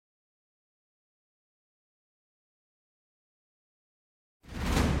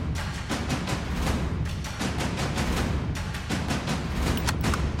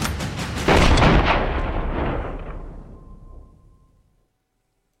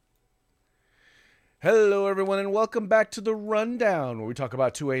Hello, everyone, and welcome back to the Rundown, where we talk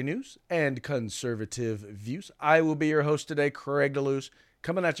about 2A news and conservative views. I will be your host today, Craig DeLuz,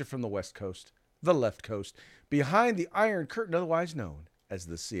 coming at you from the West Coast, the left coast, behind the Iron Curtain, otherwise known as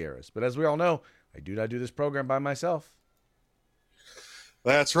the Sierras. But as we all know, I do not do this program by myself.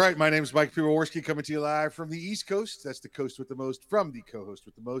 That's right. My name is Mike Piwowarski, coming to you live from the East Coast. That's the coast with the most, from the co-host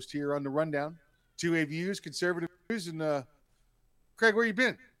with the most here on the Rundown. 2A views, conservative views, and Craig, where you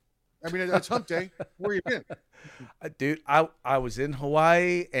been? I mean, it's hump day. Where you been? Dude, I was in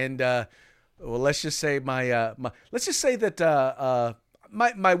Hawaii, and well, let's just say my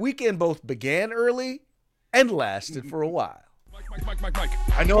weekend both began early and lasted for a while. Mike.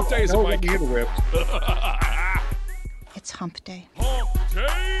 I know. What day is it, Mike? Get a rip. It's hump day. Hump day.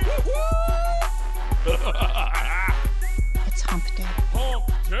 It's hump day.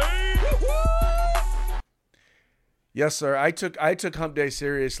 Hump day. Yes, sir. I took Hump Day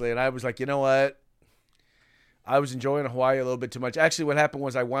seriously, and I was like, you know what? I was enjoying Hawaii a little bit too much. Actually, what happened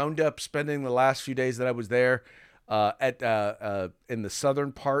was I wound up spending the last few days that I was there in the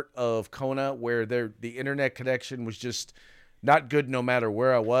southern part of Kona, where the internet connection was just not good no matter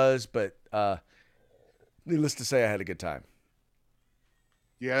where I was. But needless to say, I had a good time.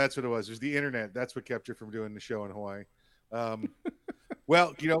 Yeah, that's what it was. It was the internet. That's what kept you from doing the show in Hawaii.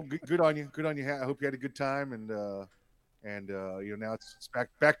 Well, good on you. Good on you. I hope you had a good time, and now it's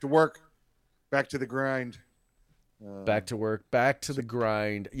back to work, back to the grind. Back to work, back to the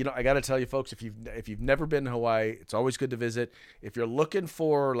grind. I got to tell you, folks, if you've never been to Hawaii, it's always good to visit. If you're looking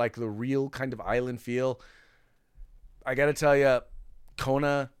for like the real kind of island feel, I got to tell you,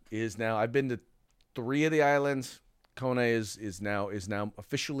 Kona is now. I've been to 3 of the islands. Kona is now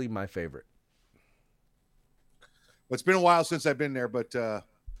officially my favorite. Well, it's been a while since I've been there, but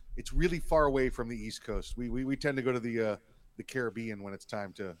it's really far away from the East Coast. We tend to go to the Caribbean when it's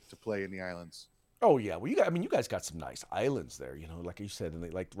time to play in the islands. Oh yeah, well you guys got some nice islands there, like you said,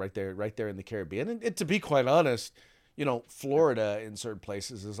 and like right there in the Caribbean. And to be quite honest, Florida in certain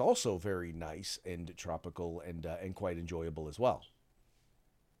places is also very nice and tropical and quite enjoyable as well.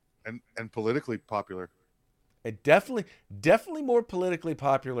 And politically popular. And definitely more politically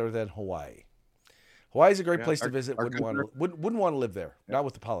popular than Hawaii. Hawaii's a great place to visit. Wouldn't want to live there. Yeah. Not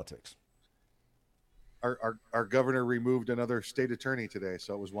with the politics. Our governor removed another state attorney today,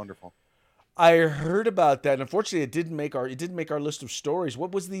 so it was wonderful. I heard about that. And unfortunately, it didn't make our list of stories.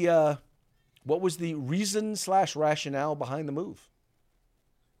 What was the reason / rationale behind the move?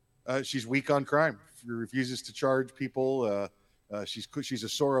 She's weak on crime. She refuses to charge people. She's a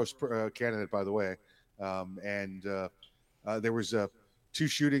Soros candidate, by the way. There was 2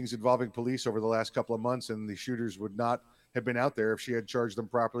 shootings involving police over the last couple of months, and the shooters would not have been out there if she had charged them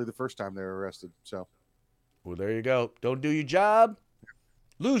properly the first time they were arrested. So, well, there you go. Don't do your job,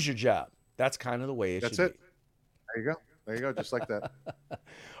 lose your job. That's kind of the way it should be. That's it. There you go. Just like that.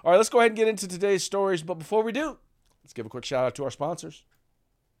 All right, let's go ahead and get into today's stories. But before we do, let's give a quick shout out to our sponsors.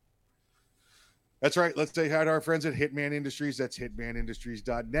 That's right. Let's say hi to our friends at Hitman Industries. That's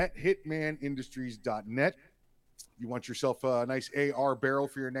hitmanindustries.net. Hitmanindustries.net. You want yourself a nice AR barrel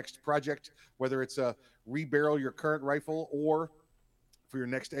for your next project, whether it's a rebarrel your current rifle or for your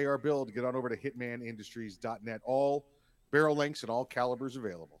next AR build, get on over to hitmanindustries.net. All barrel lengths and all calibers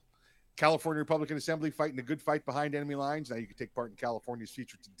available. California Republican Assembly fighting a good fight behind enemy lines. Now you can take part in California's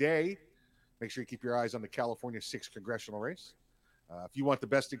future today. Make sure you keep your eyes on the California 6th congressional race. If you want the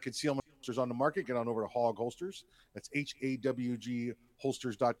best in concealment holsters on the market, get on over to Hog Holsters. That's HAWG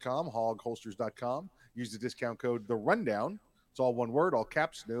holsters.com, hogholsters.com. Use the discount code The Rundown. It's all one word, all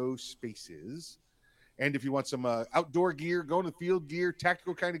caps, no spaces. And if you want some outdoor gear, going to the field gear,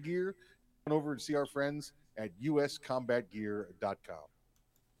 tactical kind of gear, come over and see our friends at uscombatgear.com.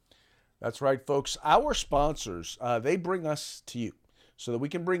 That's right, folks. Our sponsors, they bring us to you so that we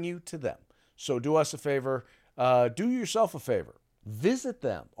can bring you to them. So do us a favor. Do yourself a favor. Visit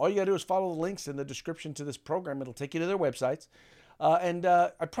them. All you got to do is follow the links in the description to this program. It'll take you to their websites. And I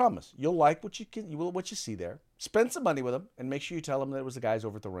promise you'll like what you see there. Spend some money with them and make sure you tell them that it was the guys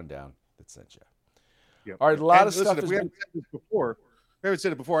over at the Rundown that sent you. Yep. All right, a lot of listen, stuff. If we haven't said this before.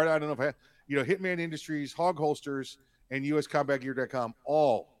 I don't know if Hitman Industries, Hog Holsters, and uscombatgear.com,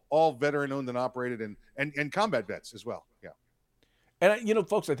 all veteran owned and operated, and combat vets as well. Yeah. And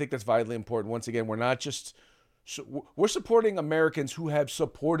folks, I think that's vitally important. Once again, we're supporting Americans who have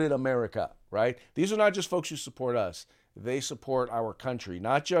supported America, right? These are not just folks who support us. They support our country,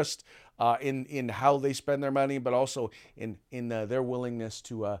 not just in how they spend their money, but also in their willingness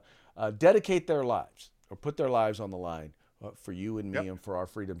to dedicate their lives or put their lives on the line for you and me and for our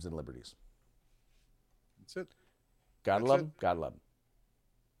freedoms and liberties. That's it. Gotta love them. Gotta love them.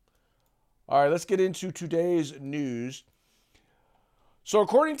 All right, let's get into today's news. So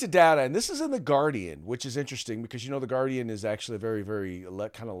according to data, and this is in The Guardian, which is interesting because, The Guardian is actually a very, very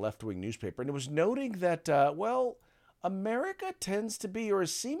kind of left-wing newspaper. And it was noting that, America tends to be, or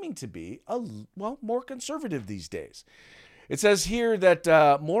is seeming to be, more conservative these days. It says here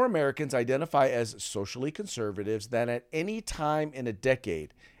that more Americans identify as socially conservatives than at any time in a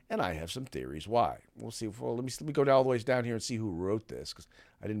decade. And I have some theories why. We'll see. Well, let me go all the way down here and see who wrote this, because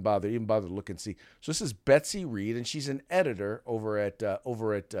I didn't even bother to look and see. So this is Betsy Reed, and she's an editor over at The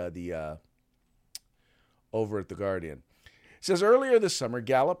Guardian. It says earlier this summer,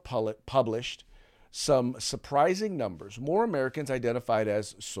 Gallup published some surprising numbers. More Americans identified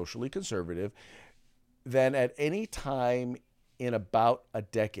as socially conservative than at any time in about a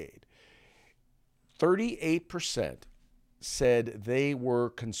decade. 38% said they were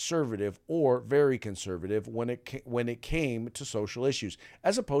conservative or very conservative when it came to social issues,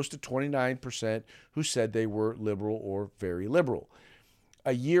 as opposed to 29% who said they were liberal or very liberal.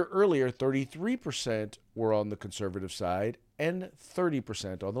 A year earlier, 33% were on the conservative side and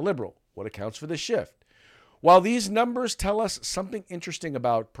 30% on the liberal. What accounts for this shift? While these numbers tell us something interesting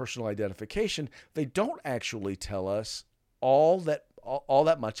about personal identification, they don't actually tell us all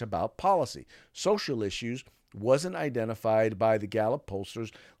that much about policy. Social issues wasn't identified by the Gallup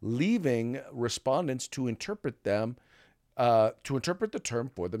pollsters, leaving respondents to interpret the term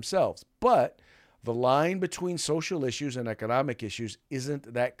for themselves. But the line between social issues and economic issues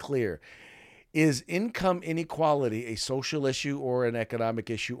isn't that clear. Is income inequality a social issue or an economic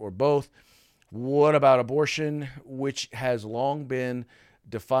issue or both? What about abortion, which has long been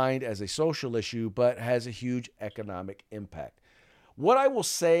defined as a social issue but has a huge economic impact? What I will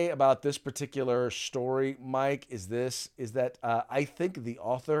say about this particular story, Mike, is that I think the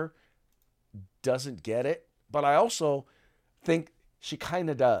author doesn't get it, but I also think she kind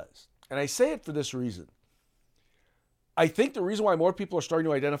of does. And I say it for this reason. I think the reason why more people are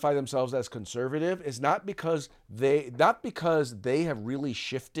starting to identify themselves as conservative is not because they have really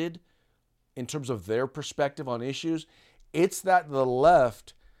shifted in terms of their perspective on issues. It's that the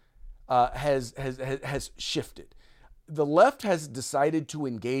left has shifted. The left has decided to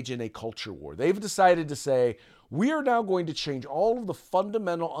engage in a culture war. They've decided to say, we are now going to change all of the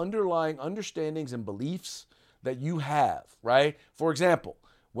fundamental underlying understandings and beliefs that you have, right? For example,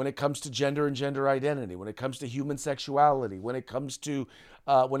 when it comes to gender and gender identity, when it comes to human sexuality, when it comes to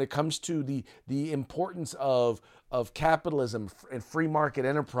the importance of capitalism and free market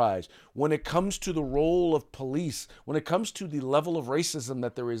enterprise, when it comes to the role of police, when it comes to the level of racism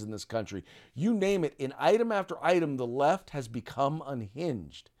that there is in this country, you name it, in item after item, the left has become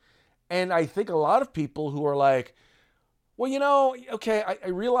unhinged. And I think a lot of people who are like, well, okay, I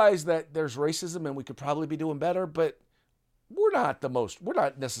realize that there's racism and we could probably be doing better, but we're not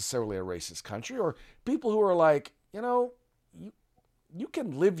necessarily a racist country. Or people who are like, you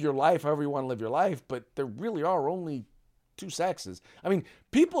can live your life however you want to live your life, but there really are only two sexes. I mean,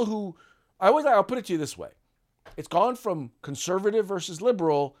 people who, I'll put it to you this way. It's gone from conservative versus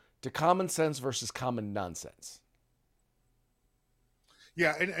liberal to common sense versus common nonsense.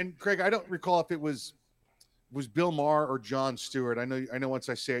 Yeah, and Craig, I don't recall if it was Bill Maher or Jon Stewart. I know once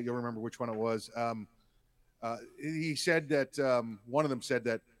I say it, you'll remember which one it was. He said that one of them said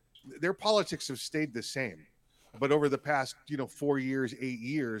that their politics have stayed the same, but over the past 4 years, 8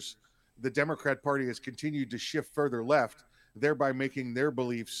 years, the Democrat Party has continued to shift further left, thereby making their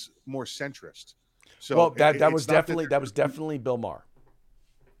beliefs more centrist. So that was definitely Bill Maher.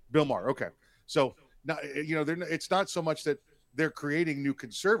 Bill Maher, okay. So now it's not so much that they're creating new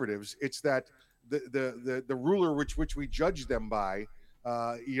conservatives; it's that the ruler which we judge them by,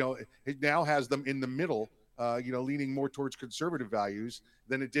 it now has them in the middle. Leaning more towards conservative values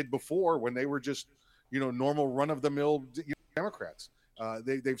than it did before when they were just, normal run-of-the-mill Democrats.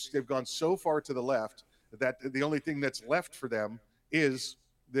 They've gone so far to the left that the only thing that's left for them is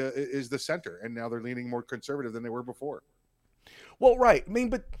the center, and now they're leaning more conservative than they were before. Well, right. I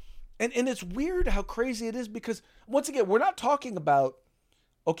mean, but and it's weird how crazy it is because once again, we're not talking about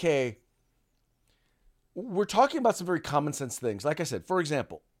we're talking about some very common sense things. Like I said, for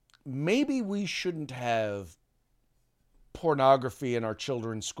example, maybe we shouldn't have pornography in our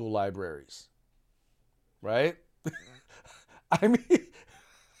children's school libraries, right? I mean,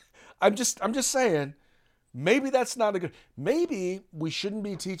 I'm just saying, maybe that's not a good. Maybe we shouldn't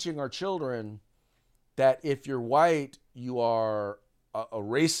be teaching our children that if you're white, you are a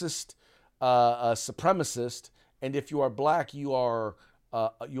racist, a supremacist, and if you are black, you are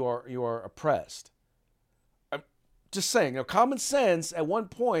oppressed. Just saying, common sense at one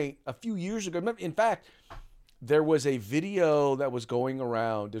point, a few years ago, in fact, there was a video that was going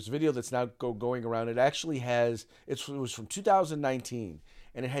around. There's a video that's now going around. It actually has, it was from 2019,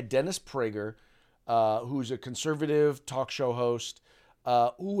 and it had Dennis Prager, who's a conservative talk show host,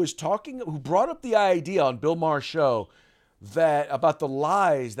 who brought up the idea on Bill Maher's show that about the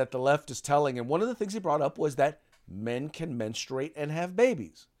lies that the left is telling. And one of the things he brought up was that men can menstruate and have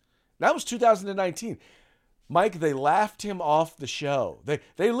babies. That was 2019. Mike, they laughed him off the show.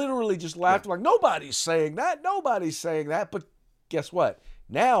 They literally just laughed like, nobody's saying that. Nobody's saying that. But guess what?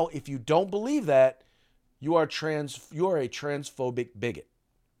 Now, if you don't believe that, you are a transphobic bigot.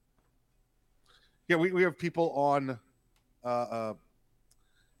 Yeah, we have people on,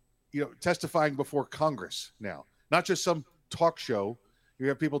 testifying before Congress now. Not just some talk show. You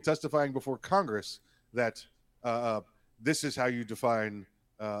have people testifying before Congress that this is how you define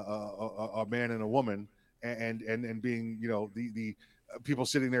a man and a woman, and being, the people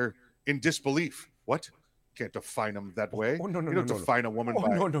sitting there in disbelief. What? Can't define them that way. Oh, you don't define a woman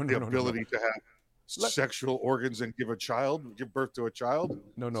by the ability to have sexual organs and give birth to a child.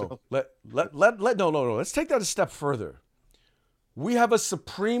 No. So, No. Let's take that a step further. We have a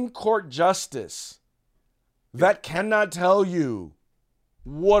Supreme Court justice that cannot tell you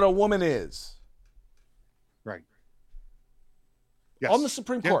what a woman is. right. Yes. On the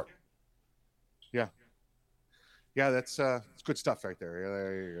Supreme Court. Yeah, that's it's good stuff right there. Yeah,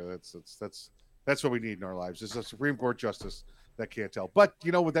 there you go. That's what we need in our lives. Is a Supreme Court justice that can't tell. But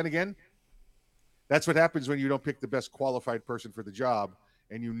then again, that's what happens when you don't pick the best qualified person for the job,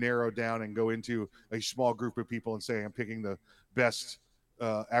 and you narrow down and go into a small group of people and say, I'm picking the best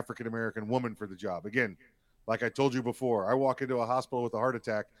African American woman for the job. Again, like I told you before, I walk into a hospital with a heart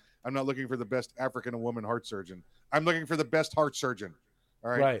attack. I'm not looking for the best African woman heart surgeon. I'm looking for the best heart surgeon. All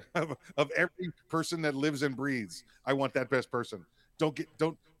right. Of every person that lives and breathes, I want that best person. Don't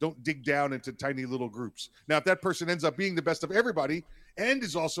dig down into tiny little groups. Now, if that person ends up being the best of everybody and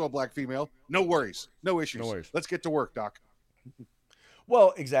is also a black female, no worries, no issues. No worries. Let's get to work, Doc.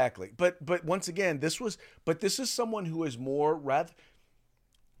 Well, exactly. But once again, this is someone who is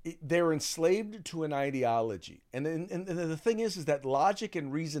they're enslaved to an ideology. And the thing is that logic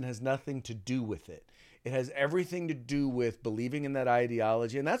and reason has nothing to do with it. It has everything to do with believing in that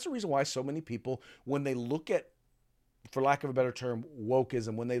ideology. And that's the reason why so many people, when they look at, for lack of a better term,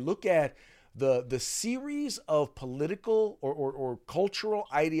 wokeism, when they look at the series of political or cultural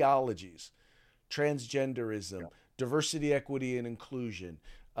ideologies, transgenderism, diversity, equity, and inclusion,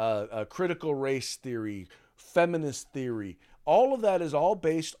 critical race theory, feminist theory, all of that is all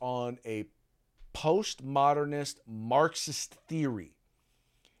based on a postmodernist Marxist theory.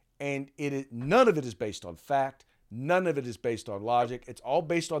 And none of it is based on fact. None of it is based on logic. It's all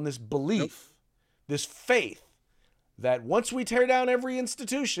based on this belief, this faith, that once we tear down every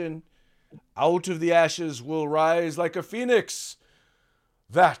institution, out of the ashes will rise like a phoenix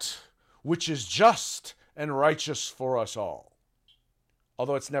that which is just and righteous for us all.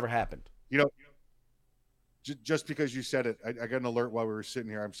 Although it's never happened. Just because you said it, I got an alert while we were sitting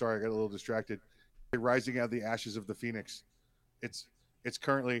here. I'm sorry, I got a little distracted. Rising out of the ashes of the phoenix. It's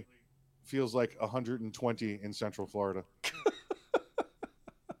currently feels like 120 in Central Florida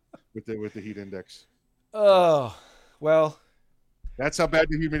with the heat index. Oh, well. That's how bad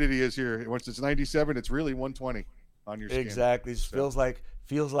the humidity is here. Once it's 97, it's really 120 on your skin. Exactly. So.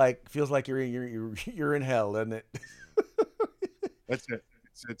 Feels like you're in hell, doesn't it? That's it.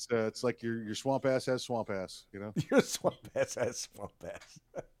 It's like your swamp ass has swamp ass, Your swamp ass has swamp ass.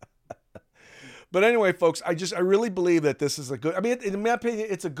 But anyway, folks, I really believe that this is in my opinion,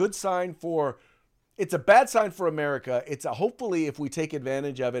 it's a good sign it's a bad sign for America. Hopefully, if we take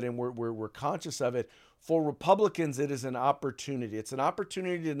advantage of it and we're conscious of it, for Republicans, it is an opportunity. It's an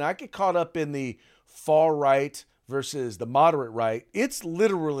opportunity to not get caught up in the far right versus the moderate right. It's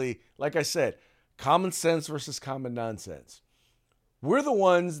literally, like I said, common sense versus common nonsense. We're the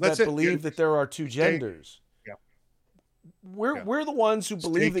ones that believe that there are two genders. We're the ones who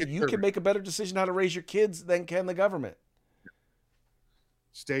believe that you can make a better decision how to raise your kids than can the government.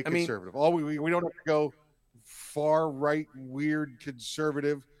 Stay conservative. We don't have to go far right, weird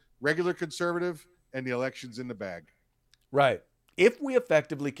conservative, regular conservative, and the election's in the bag. Right. If we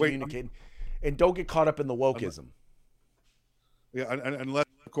effectively communicate and don't get caught up in the wokeism. Unless,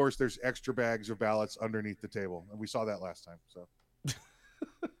 of course, there's extra bags of ballots underneath the table. And we saw that last time. So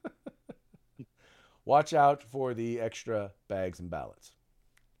watch out for the extra bags and ballots.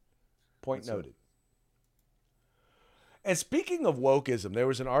 Point noted. And speaking of wokeism, there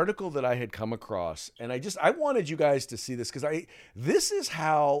was an article that I had come across, and I wanted you guys to see this because this is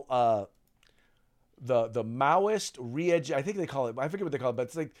how the Maoist I think they call it, I forget what they call it, but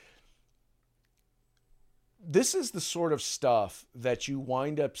it's like this is the sort of stuff that you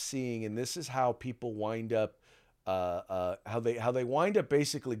wind up seeing, and this is how people wind up, how they wind up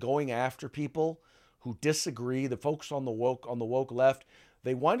basically going after people who disagree. The folks on the woke left,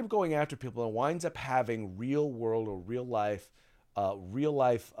 they wind up going after people and winds up having real world or real life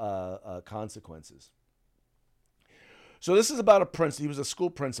consequences. So this is about a principal. He was a school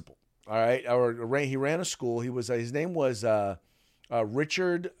principal. All right, he ran a school. His name was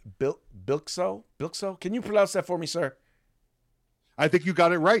Richard Bilkso. Bilkso, can you pronounce that for me, sir? I think you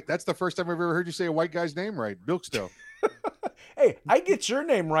got it right. That's the first time I've ever heard you say a white guy's name right. Bilkso. Hey, I get your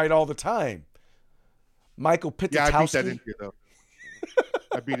name right all the time. Michael Pittatowski. Yeah, I beat that into you, though.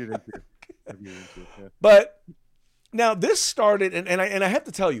 I beat it into you. Yeah. But now this started, and I have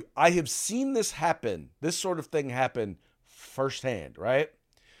to tell you, I have seen this happen, this sort of thing happen firsthand, right?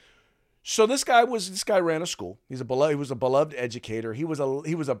 So this guy ran a school. He was a beloved educator. He was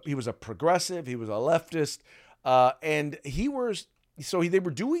a progressive. He was a leftist, and they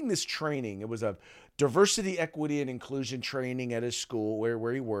were doing this training. It was a diversity, equity, and inclusion training at his school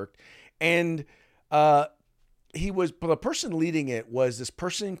where he worked, and the person leading it was this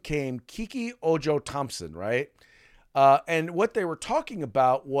person named Kiki Ojo Thompson, right? And what they were talking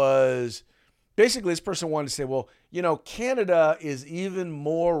about was basically this person wanted to say, well, Canada is even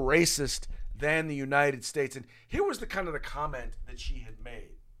more racist than the United States. And here was the comment that she had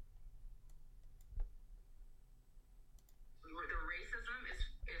made. The racism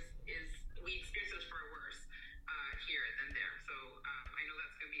is we experience it far worse here than there. So I know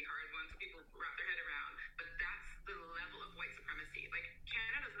that's going to be a hard one for people to wrap their head around, but that's the level of white supremacy. Like,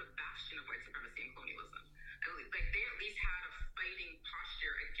 Canada's a bastion of white supremacy and colonialism. Like, they at least had a fighting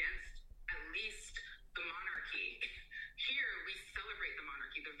posture against at least the monarchy. Here, we celebrate the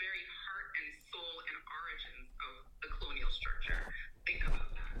monarchy, the very heart and soul and origins of the colonial structure. Think about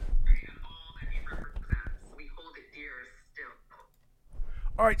that, right? And all that it represents. We hold it dear still.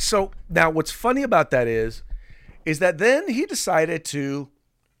 All right, so now what's funny about that is that then he decided to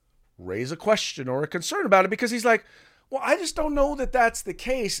raise a question or a concern about it, because he's like, well, I just don't know that that's the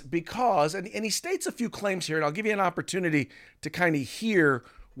case, because, and he states a few claims here, and I'll give you an opportunity to kind of hear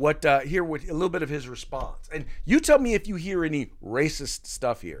what a little bit of his response. And you tell me if you hear any racist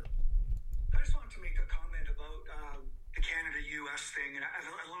stuff here. I just wanted to make a comment about the Canada-U.S. thing, and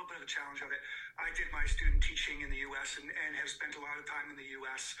a little bit of a challenge of it. I did my student teaching in the U.S. and have spent a lot of time in the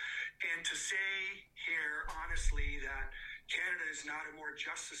U.S. And to say here, honestly, that Canada is not a more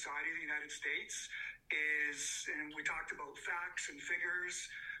just society than the United States is, and we talked about facts and figures.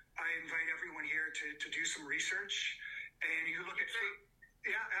 I invite everyone here to do some research, and you look at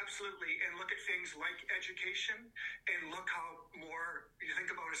yeah, absolutely, and look at things like education, and look how you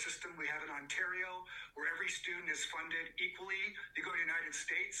think about a system we have in Ontario where every student is funded equally. You go to the United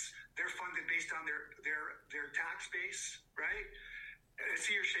States, they're funded based on their tax base, right? I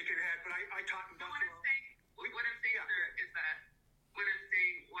see you're shaking your head, but I taught in Buffalo. What I'm saying, sir, is that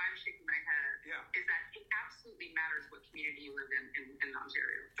why I'm shaking my head is that it absolutely matters what community you live in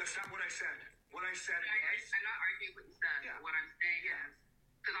Ontario. That's not what I said. What I said was... I'm not arguing what you said. Yeah. What I'm saying is,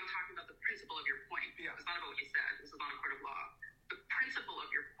 because I'm talking about the principle of your point. Yeah. It's not about what you said. This is not a court of law. The principle of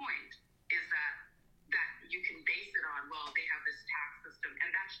your point is that you can base it on, well, they have this tax system, and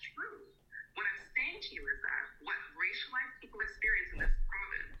that's true. What I'm saying to you is that what racialized people experience in this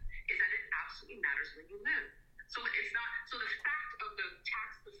province is that it absolutely matters where you live. So it's not. So the fact of the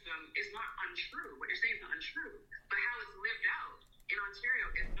tax system is not untrue. What you're saying is not untrue, but how it's lived out in Ontario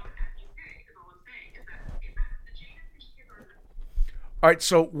is not as you say. Is all I'm saying. Is that the GNP are. All right.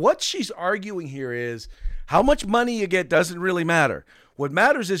 So what she's arguing here is how much money you get doesn't really matter. What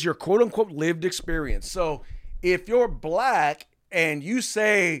matters is your quote unquote lived experience. So if you're black and you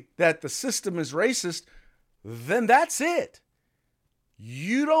say that the system is racist, then that's it.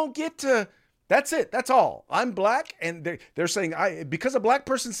 You don't get to. That's it. That's all. I'm black, and they're saying because a black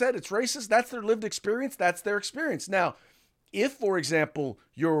person said it's racist, that's their lived experience. That's their experience. Now, if, for example,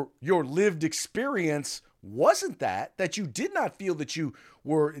 your lived experience wasn't that you did not feel that you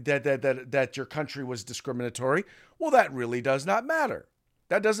were that your country was discriminatory, well, that really does not matter.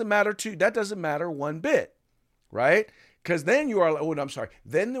 That doesn't matter one bit, right? Because then you are. Oh, no, I'm sorry.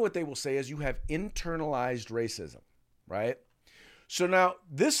 Then what they will say is you have internalized racism, right? So now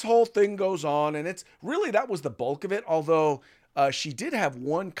this whole thing goes on, and it's really, that was the bulk of it. Although she did have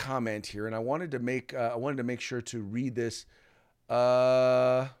one comment here, and I wanted to make sure to read this.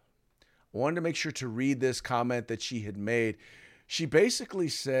 I wanted to make sure to read this comment that she had made. She basically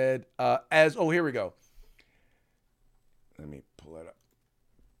said, here we go. Let me pull that up.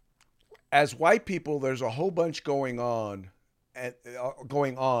 As white people, there's a whole bunch going on that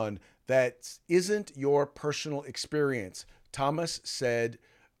that isn't your personal experience. Thomas said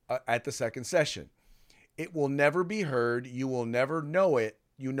at the second session, it will never be heard. You will never know it.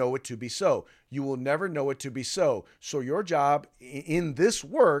 You know it to be so. You will never know it to be so. So your job in this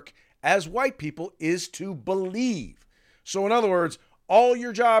work as white people is to believe. So in other words, all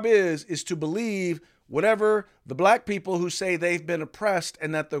your job is to believe whatever the black people who say they've been oppressed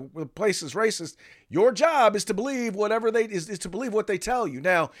and that the place is racist. Your job is to believe whatever is to believe what they tell you.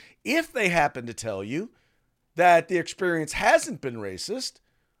 Now, if they happen to tell you that the experience hasn't been racist,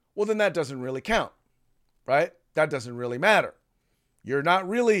 well, then that doesn't really count, right? That doesn't really matter. You're not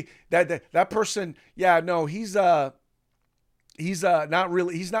really that person. Yeah, no, he's not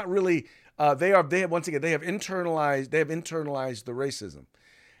really. They have internalized the racism.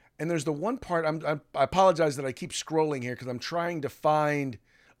 And there's the one part I apologize that I keep scrolling here because I'm trying to find.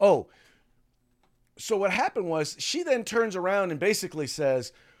 Oh, so what happened was she then turns around and basically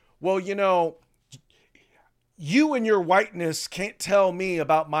says, well, you know, you and your whiteness can't tell me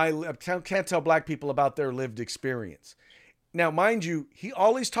about can't tell black people about their lived experience. Now, mind you,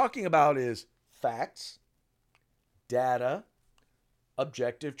 all he's talking about is facts, data,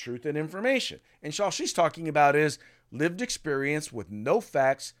 objective truth, and information. And all she's talking about is lived experience with no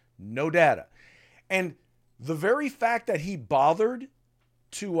facts, no data. And the very fact that he bothered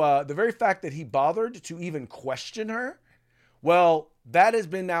to even question her, well, that has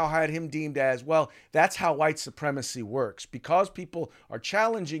been now had him deemed as, well, that's how white supremacy works. Because people are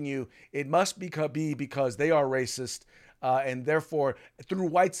challenging you, it must be because they are racist. And therefore, through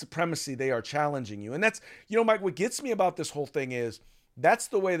white supremacy, they are challenging you. And that's, you know, Mike, what gets me about this whole thing is that's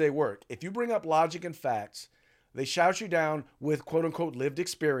the way they work. If you bring up logic and facts, they shout you down with quote unquote lived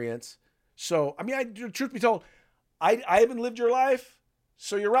experience. So, I mean, truth be told, I haven't lived your life.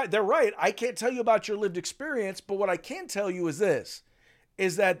 So you're right. They're right. I can't tell you about your lived experience. But what I can tell you is this,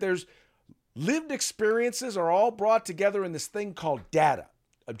 is that there's lived experiences are all brought together in this thing called data,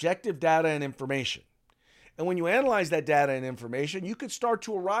 objective data and information. And when you analyze that data and information, you could start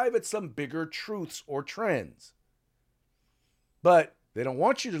to arrive at some bigger truths or trends. But they don't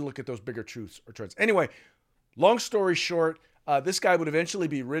want you to look at those bigger truths or trends. Anyway, long story short, this guy would eventually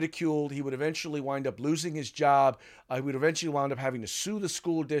be ridiculed. He would eventually wind up losing his job. He would eventually wind up having to sue the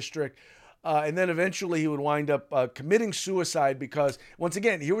school district. And then eventually he would wind up committing suicide because, once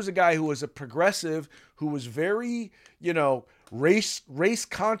again, here was a guy who was a progressive, who was very, you know, race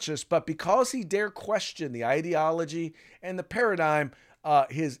conscious, but because he dared question the ideology and the paradigm,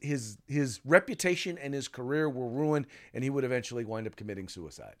 his reputation and his career were ruined, and he would eventually wind up committing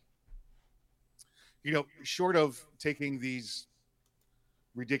suicide. You know, short of taking these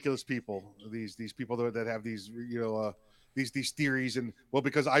ridiculous people, these people that have these, you know, these theories, and well,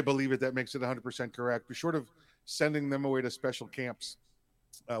 because I believe it, that makes it 100% correct. But short of sending them away to special camps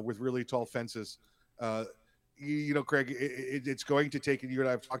with really tall fences, you know, Craig, it's going to take, and you and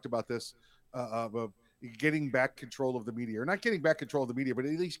I have talked about this, getting back control of the media, or not getting back control of the media, but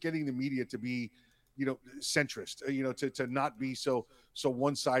at least getting the media to be, you know, centrist, you know, to not be so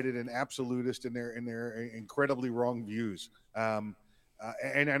one-sided and absolutist in their incredibly wrong views. And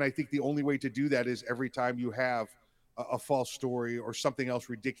I think the only way to do that is every time you have a false story or something else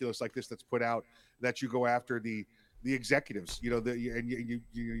ridiculous like this that's put out, that you go after the executives, you know, and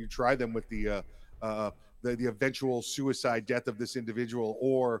you try them with the eventual suicide death of this individual,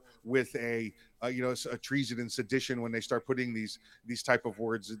 or with a treason and sedition when they start putting these type of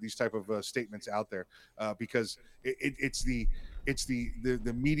words, these type of statements out there, because it's the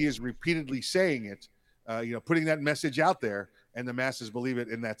media's repeatedly saying it, you know, putting that message out there, and the masses believe it,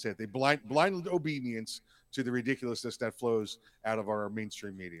 and that's it. They blind obedience to the ridiculousness that flows out of our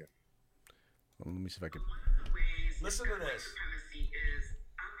mainstream media. Let me see if I can listen to this. Supremacy is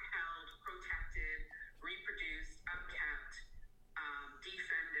upheld, protected, reproduced, upkept,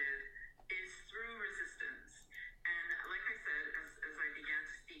 defended, is through resistance. And like I said, as I began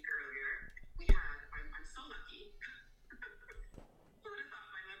to speak earlier, I'm so lucky. Who would have thought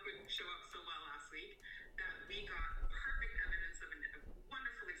my luck would show up so well last week, that we got perfect evidence of a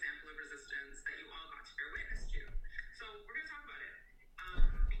wonderful example of resistance that you all got to bear witness to. So we're going to talk about it.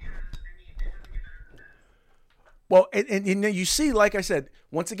 Because, I mean, it doesn't get better than this. Well, and you see, like I said,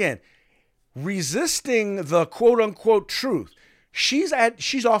 once again, resisting the quote unquote truth. She's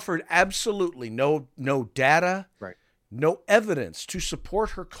offered absolutely no data, right, no evidence to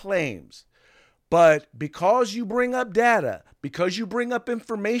support her claims. But because you bring up data, because you bring up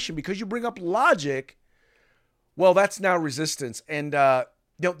information, because you bring up logic, well, that's now resistance. And you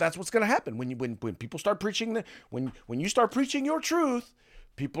know, that's what's going to happen when people start preaching when you start preaching your truth.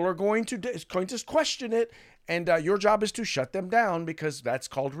 People are going to question it, And your job is to shut them down because that's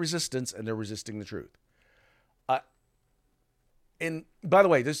called resistance, and they're resisting the truth. And by the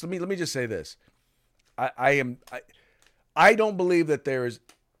way, let me just say this. I don't believe that there is,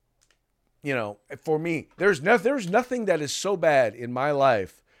 for me, there's nothing that is so bad in my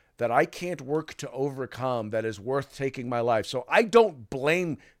life that I can't work to overcome that is worth taking my life. So I don't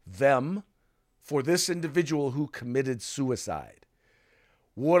blame them for this individual who committed suicide.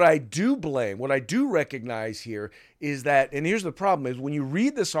 What I do recognize here is that, and here's the problem, is when you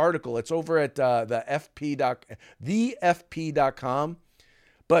read this article, it's over at thefp.com.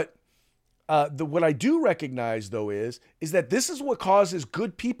 But what I do recognize, though, is that this is what causes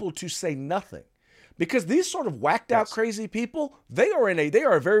good people to say nothing. Because these sort of whacked out crazy people, they are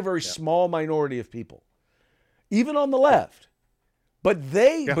a very, very small minority of people, even on the left. But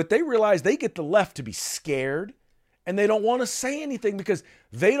they realize they get the left to be scared, and they don't want to say anything because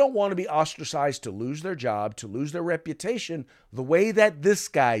they don't want to be ostracized, to lose their job, to lose their reputation the way that this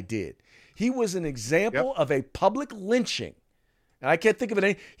guy did. He was an example of a public lynching. And I can't think of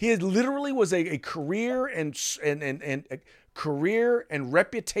it. He literally was a career and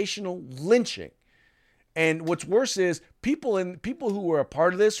reputational lynching. And what's worse is people who were a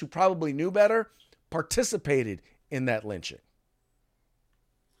part of this, who probably knew better, participated in that lynching.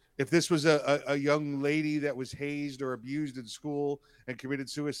 If this was a young lady that was hazed or abused in school and committed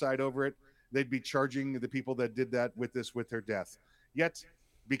suicide over it, they'd be charging the people that did that with her death. Yet,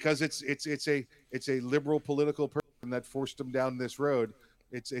 because it's a liberal political person that forced them down this road,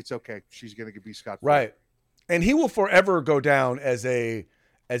 it's okay. She's going to be scot-free. Right, and he will forever go down as a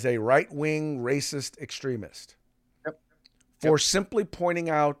right-wing racist extremist for simply pointing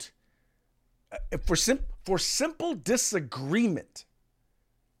out for simple disagreement.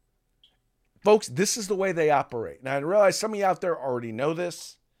 Folks, this is the way they operate. Now, I realize some of you out there already know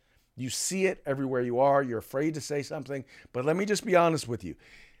this. You see it everywhere you are. You're afraid to say something. But let me just be honest with you.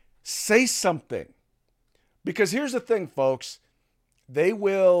 Say something. Because here's the thing, folks. They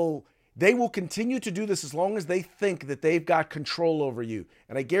will continue to do this as long as they think that they've got control over you.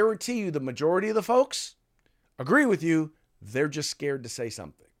 And I guarantee you the majority of the folks agree with you. They're just scared to say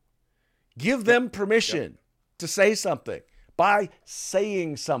something. Give them permission to say something by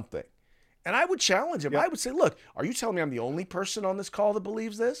saying something. And I would challenge him. I would say, look, are you telling me I'm the only person on this call that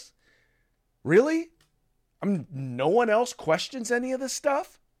believes this? Really? No one else questions any of this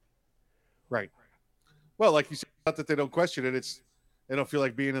stuff? Right. Well, like you said, not that they don't question it. They don't feel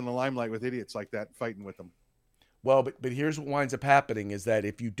like being in the limelight with idiots like that, fighting with them. Well, but here's what winds up happening is that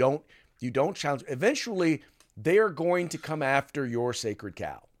if you don't challenge, eventually they are going to come after your sacred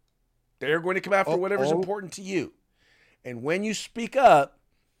cow. They're going to come after whatever's important to you. And when you speak up,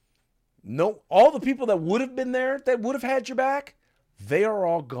 all the people that would have been there, that would have had your back, they are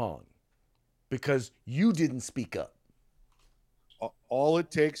all gone because you didn't speak up. All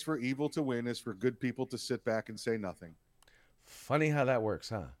it takes for evil to win is for good people to sit back and say nothing. Funny how that works,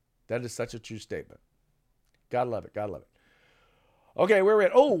 huh? That is such a true statement. Gotta love it. Gotta love it. Okay, where are we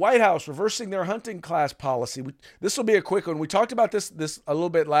at? Oh, White House reversing their hunting class policy. This will be a quick one. We talked about this a little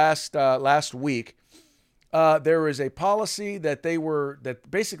bit last week. There is a policy that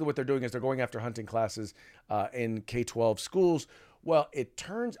basically what they're doing is they're going after hunting classes in K-12 schools. Well, it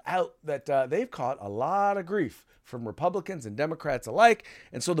turns out that they've caught a lot of grief from Republicans and Democrats alike.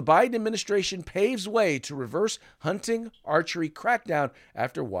 And so the Biden administration paves way to reverse hunting archery crackdown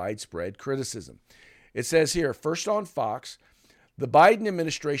after widespread criticism. It says here, first on Fox, the Biden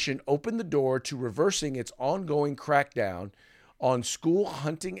administration opened the door to reversing its ongoing crackdown on school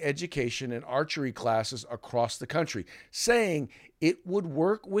hunting education and archery classes across the country, saying it would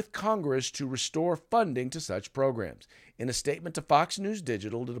work with Congress to restore funding to such programs. In a statement to Fox News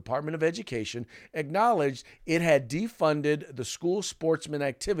Digital, the Department of Education acknowledged it had defunded the school sportsman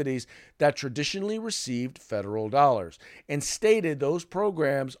activities that traditionally received federal dollars and stated those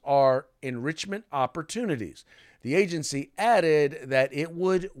programs are enrichment opportunities. The agency added that it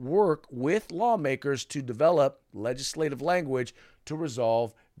would work with lawmakers to develop legislative language to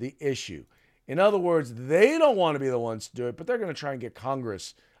resolve the issue. In other words, they don't want to be the ones to do it, but they're going to try and get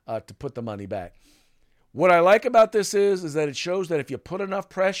Congress to put the money back. What I like about this is that it shows that if you put enough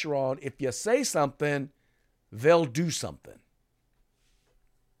pressure on, if you say something, they'll do something.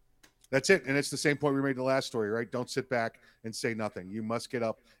 That's it. And it's the same point we made in the last story, right? Don't sit back and say nothing. You must get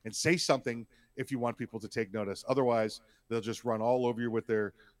up and say something if you want people to take notice. Otherwise, they'll just run all over you with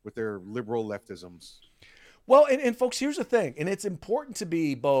their liberal leftisms. Well, and folks, here's the thing. And it's important to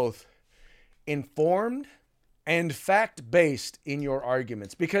be both informed and fact-based in your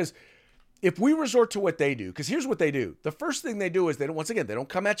arguments, because if we resort to what they do, because here's what they do. The first thing they do is they don't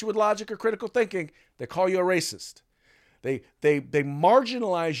come at you with logic or critical thinking. They call you a racist. They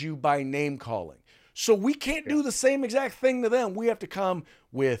marginalize you by name calling. So we can't do the same exact thing to them. We have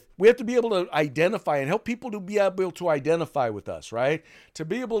to be able to identify and help people to be able to identify with us, right? To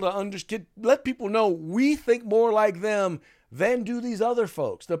be able to understand, let people know we think more like them than do these other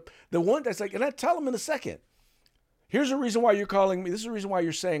folks. The one that's like, and I tell them in a second, here's the reason why you're calling me. This is the reason why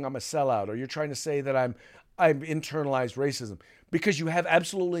you're saying I'm a sellout, or you're trying to say that I'm internalized racism, because you have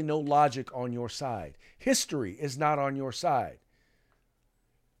absolutely no logic on your side. History is not on your side.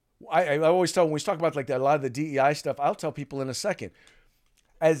 I always tell, when we talk about like a lot of the DEI stuff, I'll tell people in a second.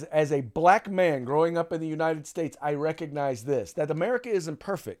 As a black man growing up in the United States, I recognize this, that America isn't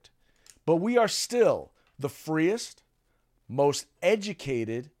perfect, but we are still the freest, most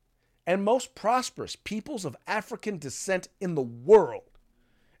educated, and most prosperous peoples of African descent in the world.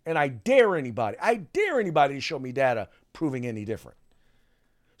 And I dare anybody to show me data proving any different.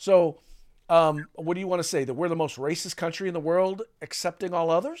 So, what do you want to say? That we're the most racist country in the world, accepting all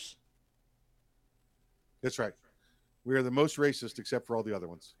others? That's right. We are the most racist, except for all the other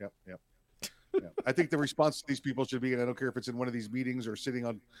ones. Yep. I think the response to these people should be, and I don't care if it's in one of these meetings or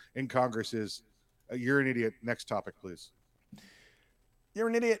sitting in Congress, is, "You're an idiot." Next topic, please. You're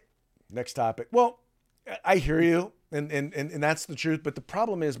an idiot. Next topic. Well, I hear you, and that's the truth. But the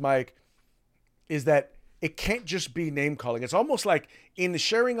problem is, Mike, is that it can't just be name calling. It's almost like in the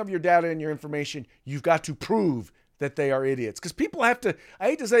sharing of your data and your information, you've got to prove that they are idiots. Because people have to, I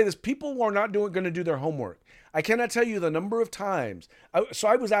hate to say this, people are not going to do their homework. I cannot tell you the number of times.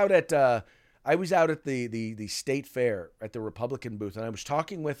 I was out at the state fair at the Republican booth, and I was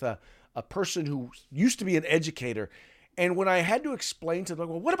talking with a person who used to be an educator. And when I had to explain to them,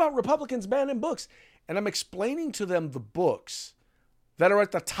 well, what about Republicans banning books? And I'm explaining to them the books that are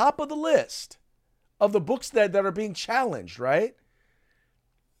at the top of the list of the books that are being challenged, right?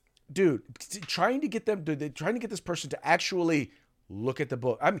 Dude, trying to get this person to actually look at the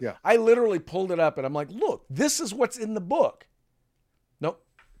book. I literally pulled it up and I'm like, look, this is what's in the book. Nope.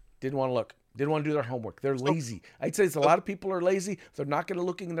 Didn't want to look. Didn't want to do their homework. They're lazy. I'd say it's a lot of people are lazy. They're not going to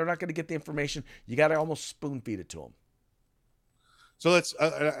look and they're not going to get the information. You got to almost spoon feed it to them. So let's,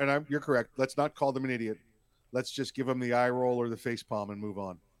 you're correct. Let's not call them an idiot. Let's just give them the eye roll or the face palm and move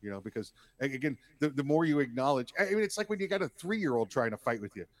on. Because again, the more you acknowledge, I mean, it's like when you got a 3-year-old trying to fight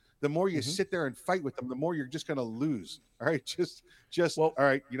with you. The more you sit there and fight with them, the more you're just going to lose. All right, all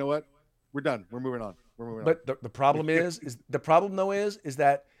right. You know what? We're done. We're moving on. But the problem is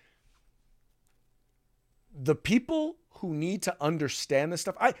that the people who need to understand this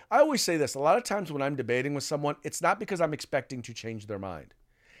stuff. I always say this. A lot of times when I'm debating with someone, it's not because I'm expecting to change their mind.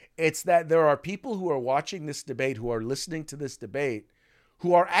 It's that there are people who are watching this debate, who are listening to this debate,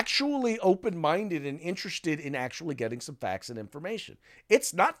 who are actually open-minded and interested in actually getting some facts and information.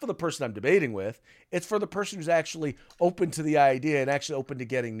 It's not for the person I'm debating with. It's for the person who's actually open to the idea and actually open to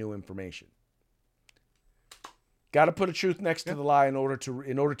getting new information. Got to put a truth next to the lie in order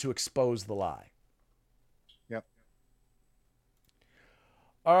to expose the lie. Yep.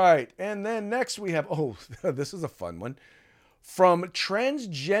 All right, and then next we have, this is a fun one. From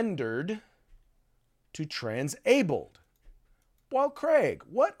transgendered to transabled. Well, Craig,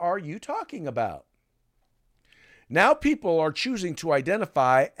 what are you talking about? Now people are choosing to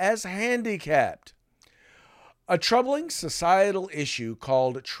identify as handicapped. A troubling societal issue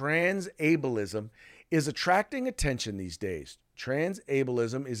called transableism is attracting attention these days.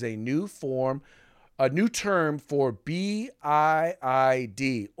 Transableism is a new term for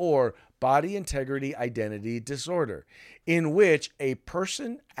BIID, or Body Integrity Identity Disorder, in which a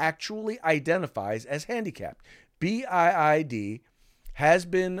person actually identifies as handicapped. BIID has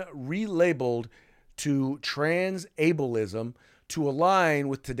been relabeled to transableism to align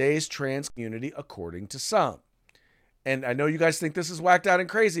with today's trans community, according to some. And I know you guys think this is whacked out and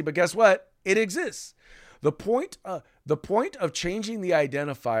crazy, but guess what? It exists. The point of changing the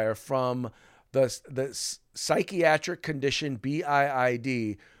identifier from the psychiatric condition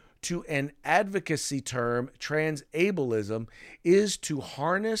BIID to an advocacy term, transableism, is to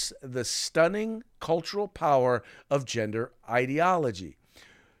harness the stunning cultural power of gender ideology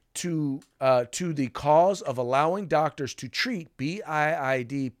to the cause of allowing doctors to treat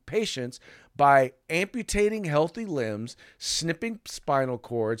BIID patients by amputating healthy limbs, snipping spinal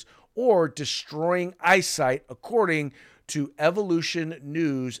cords, or destroying eyesight, according to Evolution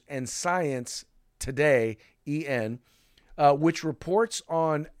News and Science Today, EN, which reports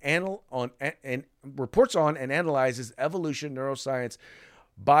on and analyzes evolution, neuroscience,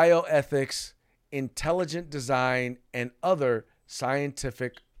 bioethics, intelligent design, and other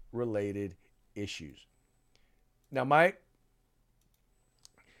scientific related issues. Now, Mike,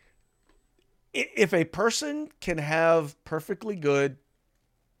 if a person can have perfectly good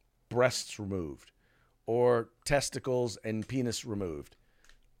breasts removed or testicles and penis removed,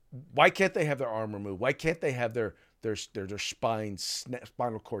 why can't they have their arm removed? Why can't they have their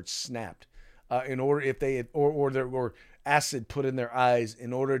spinal cord snapped in order if they or acid put in their eyes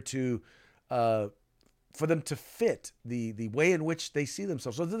in order to for them to fit the way in which they see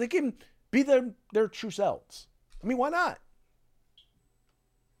themselves so that they can be their true selves? I mean, why not?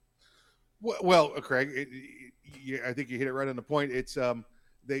 Well, Craig, I think you hit it right on the point. It's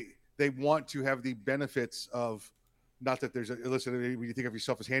they want to have the benefits of, not that there's listen, when you think of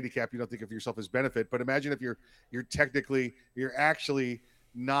yourself as handicapped, you don't think of yourself as benefit. But imagine if you're actually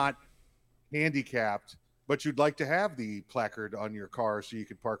not handicapped, but you'd like to have the placard on your car so you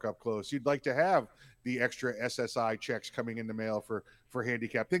could park up close. You'd like to have the extra SSI checks coming in the mail for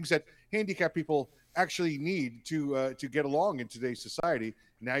handicap, things that handicapped people actually need to get along in today's society.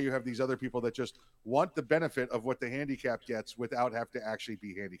 Now you have these other people that just want the benefit of what the handicapped gets without have to actually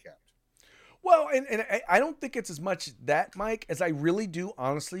be handicapped. Well, and I don't think it's as much that, Mike, as I really do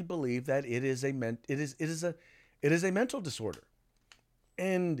honestly believe that it is a mental disorder,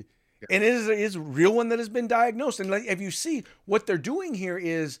 and it is a real one that has been diagnosed. And like, if you see what they're doing here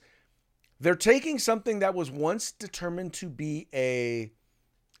is they're taking something that was once determined to be a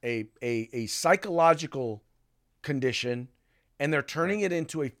psychological condition, and they're turning it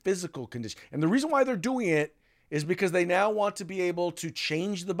into a physical condition. And the reason why they're doing it is because they now want to be able to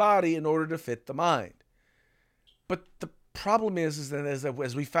change the body in order to fit the mind. But the problem is that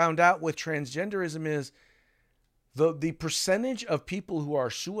as we found out with transgenderism is the percentage of people who are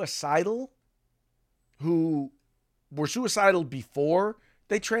suicidal, who were suicidal before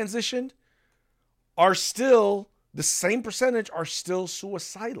they transitioned, are still, the same percentage are still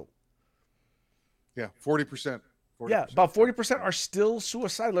suicidal. Yeah, 40%. Yeah, about 40% are still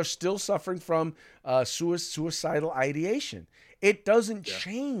suicidal, are still suffering from suicidal ideation. It doesn't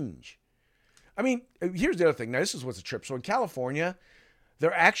change. I mean, here's the other thing. Now, this is what's a trip. So in California,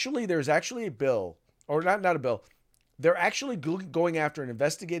 there's actually a bill, or not a bill. They're actually going after and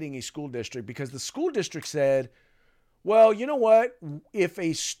investigating a school district because the school district said, well, you know what? If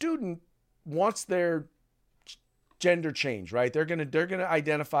a student wants their gender change, right? They're gonna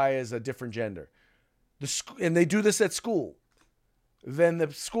identify as a different gender. And they do this at school, then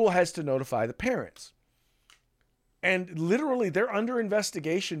the school has to notify the parents. And literally, they're under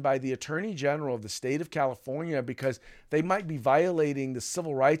investigation by the Attorney General of the state of California because they might be violating the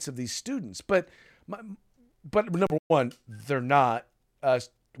civil rights of these students. But number one, they're not.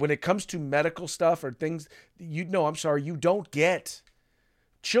 When it comes to medical stuff or things, you don't get.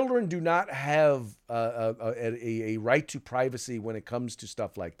 Children do not have a right to privacy when it comes to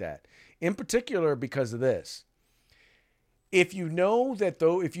stuff like that. In particular, because of this. If you're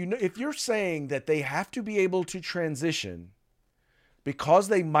saying that they have to be able to transition because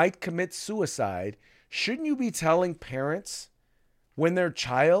they might commit suicide, shouldn't you be telling parents when their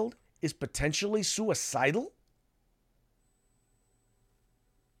child is potentially suicidal?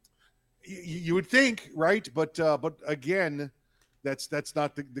 You would think, right? But again, that's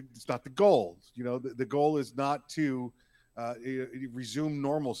not the goal. You know, the goal is not to resume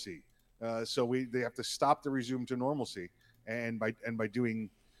normalcy. So they have to stop the resume to normalcy, and by doing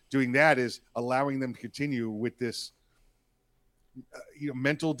that is allowing them to continue with this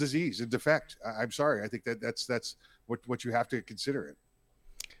mental disease and defect. I'm sorry, I think that's what you have to consider it.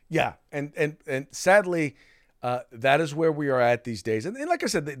 Yeah, and sadly, that is where we are at these days. And like I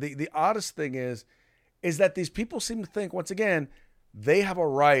said, the oddest thing is that these people seem to think, once again, they have a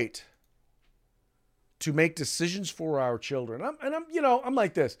right to make decisions for our children. I'm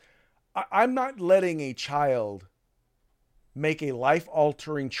like this. I'm not letting a child make a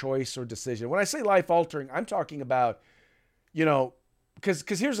life-altering choice or decision. When I say life-altering, I'm talking about,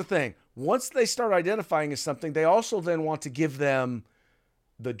 because here's the thing. Once they start identifying as something, they also then want to give them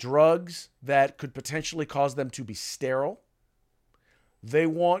the drugs that could potentially cause them to be sterile. They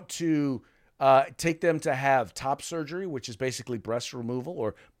want to take them to have top surgery, which is basically breast removal,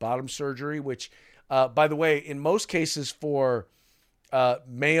 or bottom surgery, which, by the way, in most cases for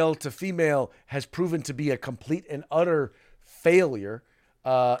male to female has proven to be a complete and utter failure.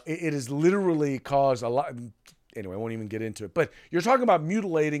 It has literally caused a lot. Anyway, I won't even get into it. But you're talking about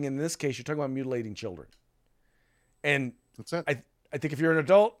mutilating. In this case, you're talking about mutilating children. And that's it. I think if you're an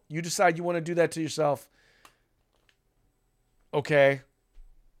adult, you decide you want to do that to yourself. Okay.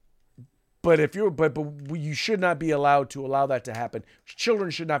 But you should not be allowed to allow that to happen.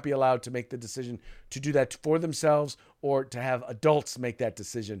 Children should not be allowed to make the decision to do that for themselves, or to have adults make that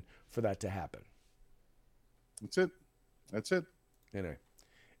decision for that to happen. That's it. Anyway,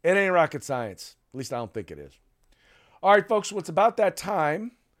 it ain't rocket science. At least I don't think it is. All right, folks, well, it's about that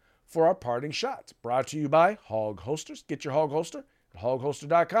time for our parting shots. Brought to you by Hog Holsters. Get your Hog Holster at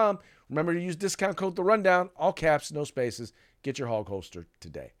hogholster.com. Remember to use discount code The Rundown, all caps, no spaces. Get your Hog Holster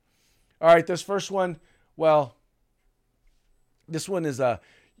today. All right, this first one, well, this one is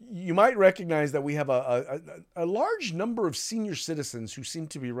you might recognize that we have a large number of senior citizens who seem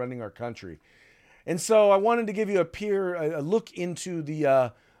to be running our country. And so I wanted to give you a look into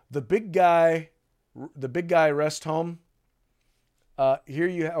the Big Guy Rest Home.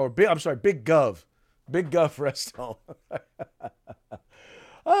 Big Gov Rest Home.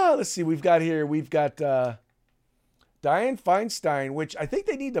 Let's see. We've got Dianne Feinstein, which I think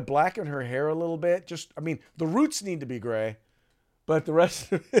they need to blacken her hair a little bit. The roots need to be gray, but the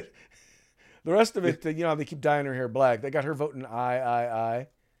rest of it, they keep dyeing her hair black. They got her voting aye.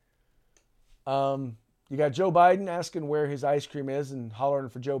 You got Joe Biden asking where his ice cream is and hollering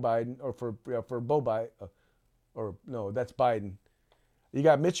for Joe Biden, or for Beau Biden, or no, that's Biden. You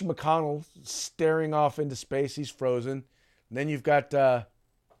got Mitch McConnell staring off into space. He's frozen. And then you've got Nancy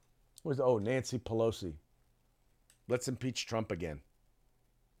Pelosi. Let's impeach Trump again.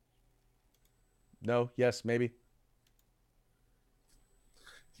 No? Yes? Maybe?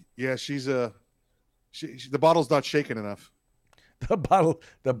 Yeah, the bottle's not shaking enough. The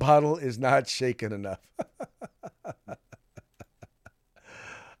bottle is not shaken enough.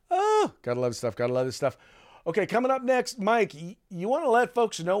 Oh, gotta love this stuff. Okay, coming up next, Mike, you want to let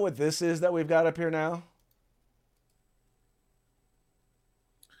folks know what this is that we've got up here now?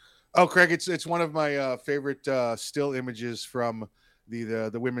 Oh, Craig, it's one of my favorite still images from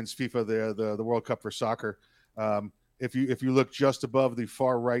the women's FIFA, the World Cup for soccer. If you look just above the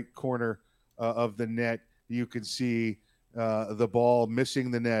far right corner of the net, you can see the ball missing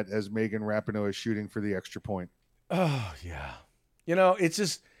the net as Megan Rapinoe is shooting for the extra point. Oh yeah, it's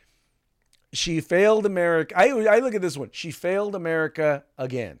just she failed America. I look at this one. She failed America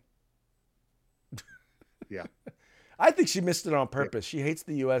again. Yeah. I think she missed it on purpose. She hates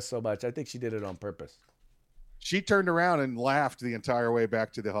the U.S. so much. I think she did it on purpose. She turned around and laughed the entire way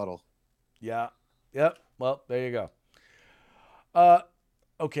back to the huddle. Yeah. Yep. Well, there you go.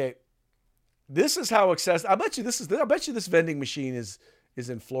 Okay. This is how accessible. I bet you this vending machine is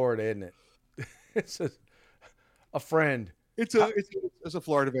in Florida, isn't it? It's a friend. It's a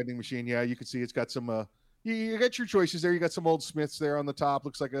Florida vending machine. Yeah, you can see it's got some. You got your choices there. You got some Old Smiths there on the top.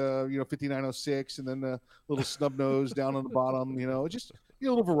 Looks like a 5906, and then a little snub nose down on the bottom. Just a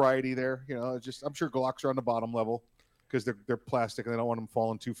little variety there. I'm sure Glocks are on the bottom level because they're plastic and they don't want them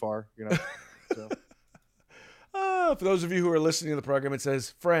falling too far. So. For those of you who are listening to the program, it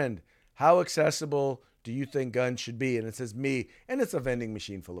says, "Friend, how accessible do you think guns should be?" And it says me, and it's a vending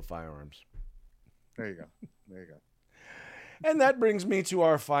machine full of firearms. There you go. And that brings me to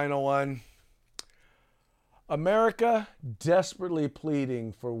our final one. America desperately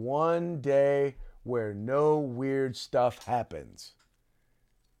pleading for one day where no weird stuff happens.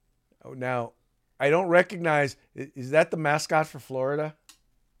 Oh, now, I don't recognize, is that the mascot for Florida?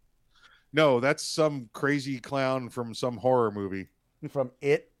 No, that's some crazy clown from some horror movie. From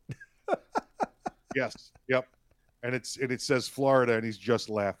It? Yes. Yep. And it says Florida, and he's just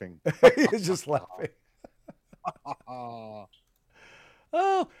laughing. He's just laughing. Oh,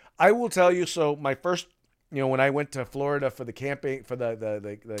 I will tell you. So my first, when I went to Florida for the camping, for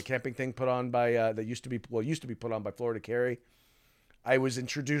the camping thing put on by that used to be put on by Florida Carry, I was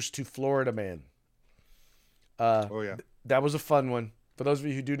introduced to Florida Man. Oh yeah, that was a fun one. For those of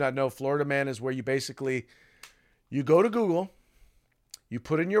you who do not know, Florida Man is where you go to Google, you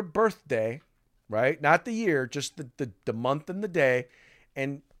put in your birthday, right? Not the year, just the month and the day,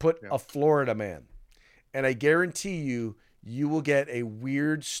 and put a Florida Man. And I guarantee you will get a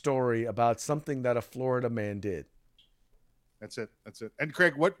weird story about something that a Florida man did. That's it. And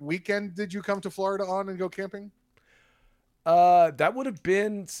Craig, what weekend did you come to Florida on and go camping? That would have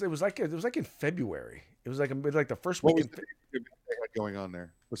been. It was like in February. It was like the first weekend. What was the event they had going on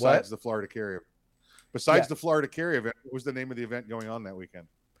there besides the Florida Carry? Besides the Florida Carry event, what was the name of the event going on that weekend?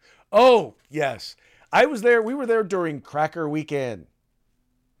 Oh yes, I was there. We were there during Cracker Weekend.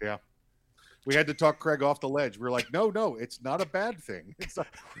 Yeah. We had to talk Craig off the ledge. We're like, no, it's not a bad thing. It's not...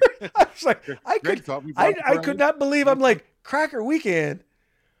 I was like, I could not believe. I'm like, Cracker Weekend.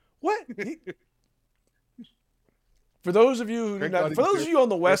 What? For those of you on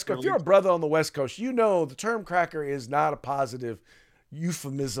the West Coast, if you're a brother on the West Coast, the term cracker is not a positive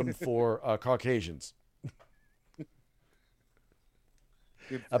euphemism for Caucasians.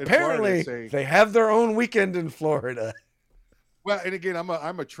 In Apparently, Florida, they have their own weekend in Florida. well, and again,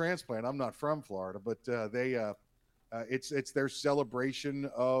 I'm a transplant. I'm not from Florida, but it's their celebration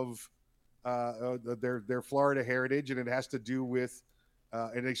of their Florida heritage, and it has to do with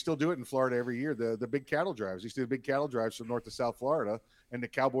and they still do it in Florida every year. The big cattle drives. They used to do big cattle drives from North to South Florida, and the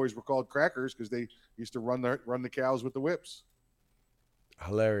cowboys were called crackers because they used to run the cows with the whips.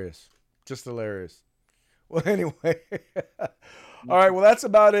 Hilarious. Just hilarious. Well, anyway. All right. Well, that's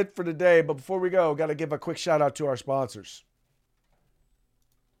about it for today. But before we go, got to give a quick shout out to our sponsors.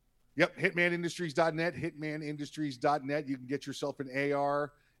 Yep. Hitmanindustries.net. Hitmanindustries.net. You can get yourself an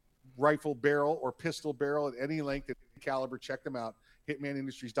AR rifle barrel or pistol barrel at any length and caliber. Check them out.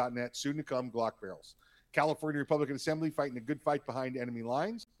 Hitmanindustries.net. Soon to come, Glock barrels. California Republican Assembly fighting a good fight behind enemy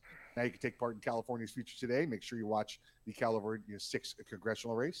lines. Now you can take part in California's future today. Make sure you watch the California 6th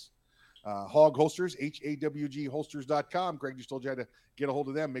congressional race. Hog Holsters, HAWGholsters.com. Greg just told you how to get a hold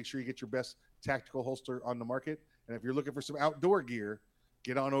of them. Make sure you get your best tactical holster on the market. And if you're looking for some outdoor gear,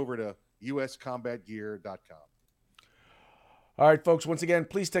 get on over to uscombatgear.com. All right, folks, once again,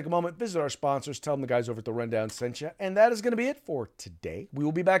 please take a moment, visit our sponsors, tell them the guys over at The Rundown sent you. And that is going to be it for today. We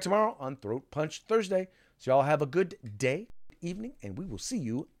will be back tomorrow on Throat Punch Thursday. So y'all have a good day, evening, and we will see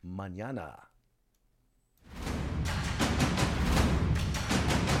you mañana.